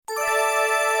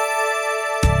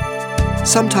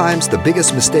Sometimes the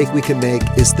biggest mistake we can make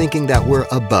is thinking that we're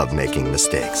above making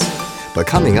mistakes. But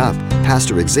coming up,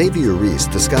 Pastor Xavier Reese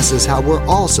discusses how we're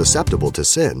all susceptible to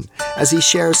sin as he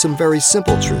shares some very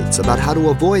simple truths about how to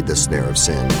avoid the snare of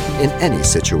sin in any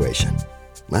situation.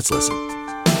 Let's listen.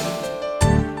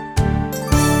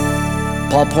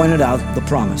 Paul pointed out the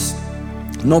promise.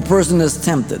 No person is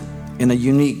tempted in a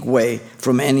unique way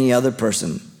from any other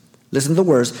person. Listen to the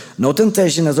words. No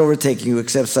temptation has overtaken you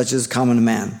except such as common to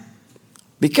man.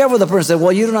 Be careful the person says,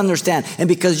 well, you don't understand. And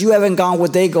because you haven't gone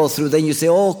what they go through, then you say,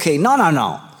 oh, okay,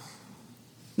 no.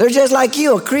 They're just like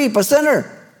you, a creep, a sinner.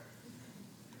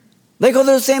 They go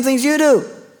through the same things you do.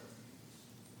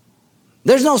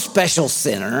 There's no special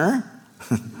sinner.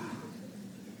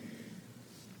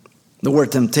 The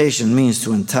word temptation means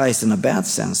to entice in a bad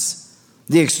sense.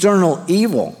 The external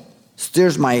evil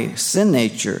steers my sin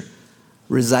nature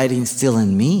residing still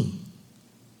in me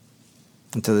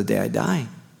until the day I die.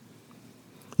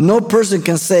 No person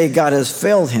can say God has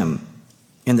failed him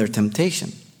in their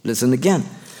temptation. Listen again.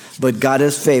 But God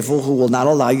is faithful, who will not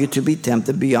allow you to be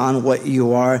tempted beyond what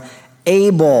you are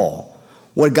able.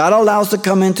 What God allows to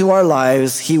come into our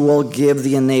lives, he will give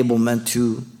the enablement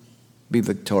to be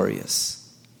victorious.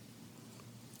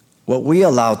 What we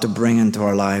allow to bring into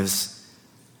our lives,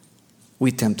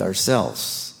 we tempt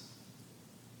ourselves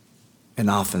and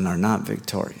often are not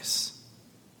victorious.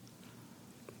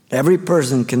 Every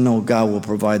person can know God will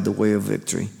provide the way of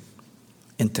victory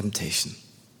in temptation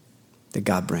that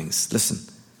God brings. Listen,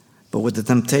 but with the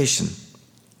temptation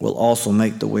will also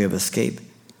make the way of escape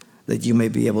that you may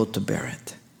be able to bear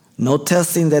it. No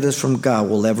testing that is from God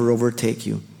will ever overtake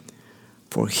you,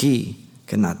 for he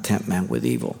cannot tempt man with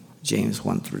evil. James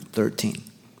 1:13.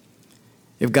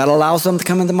 If God allows something to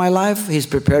come into my life, he's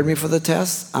prepared me for the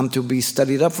test. I'm to be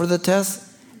studied up for the test,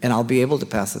 and I'll be able to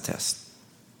pass the test.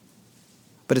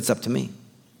 But it's up to me.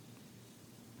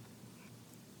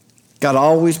 God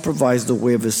always provides the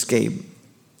way of escape,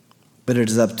 but it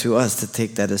is up to us to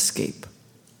take that escape.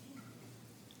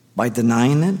 By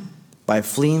denying it, by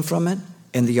fleeing from it,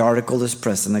 and the article is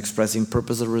present, expressing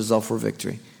purpose or result for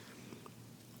victory.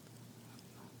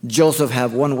 Joseph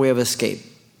had one way of escape.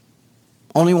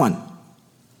 Only one.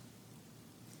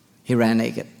 He ran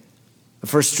naked. The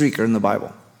first streaker in the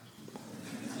Bible.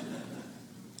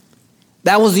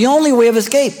 That was the only way of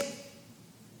escape.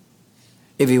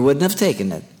 If he wouldn't have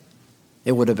taken it,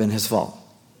 it would have been his fault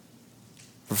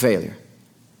for failure,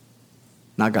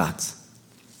 not God's.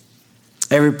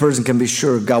 Every person can be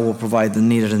sure God will provide the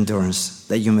needed endurance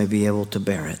that you may be able to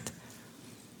bear it,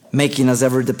 making us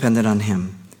ever dependent on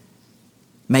him,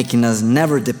 making us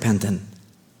never dependent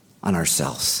on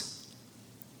ourselves.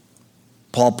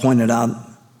 Paul pointed out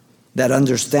that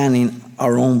understanding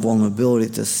our own vulnerability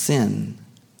to sin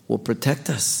will protect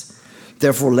us.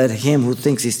 Therefore, let him who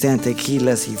thinks he stands take heed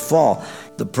lest he fall.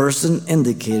 The person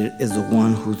indicated is the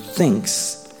one who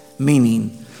thinks,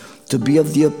 meaning to be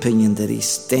of the opinion that he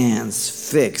stands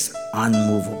fixed,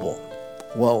 unmovable.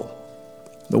 Whoa.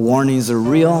 The warnings are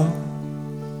real.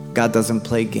 God doesn't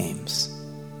play games.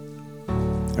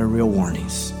 They're real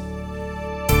warnings.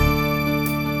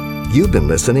 You've been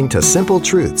listening to Simple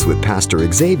Truths with Pastor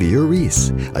Xavier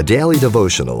Reese, a daily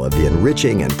devotional of the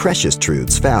enriching and precious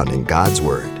truths found in God's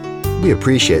Word. We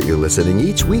appreciate you listening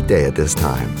each weekday at this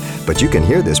time, but you can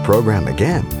hear this program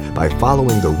again by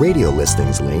following the radio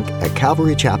listings link at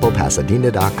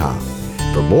CalvaryChapelPasadena.com.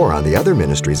 For more on the other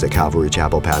ministries at Calvary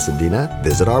Chapel Pasadena,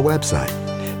 visit our website.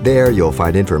 There you'll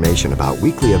find information about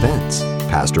weekly events,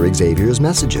 Pastor Xavier's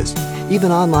messages,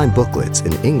 even online booklets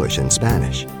in English and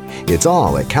Spanish. It's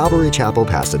all at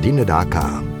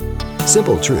CalvaryChapelPasadena.com.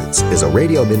 Simple Truths is a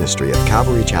radio ministry of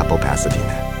Calvary Chapel,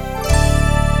 Pasadena.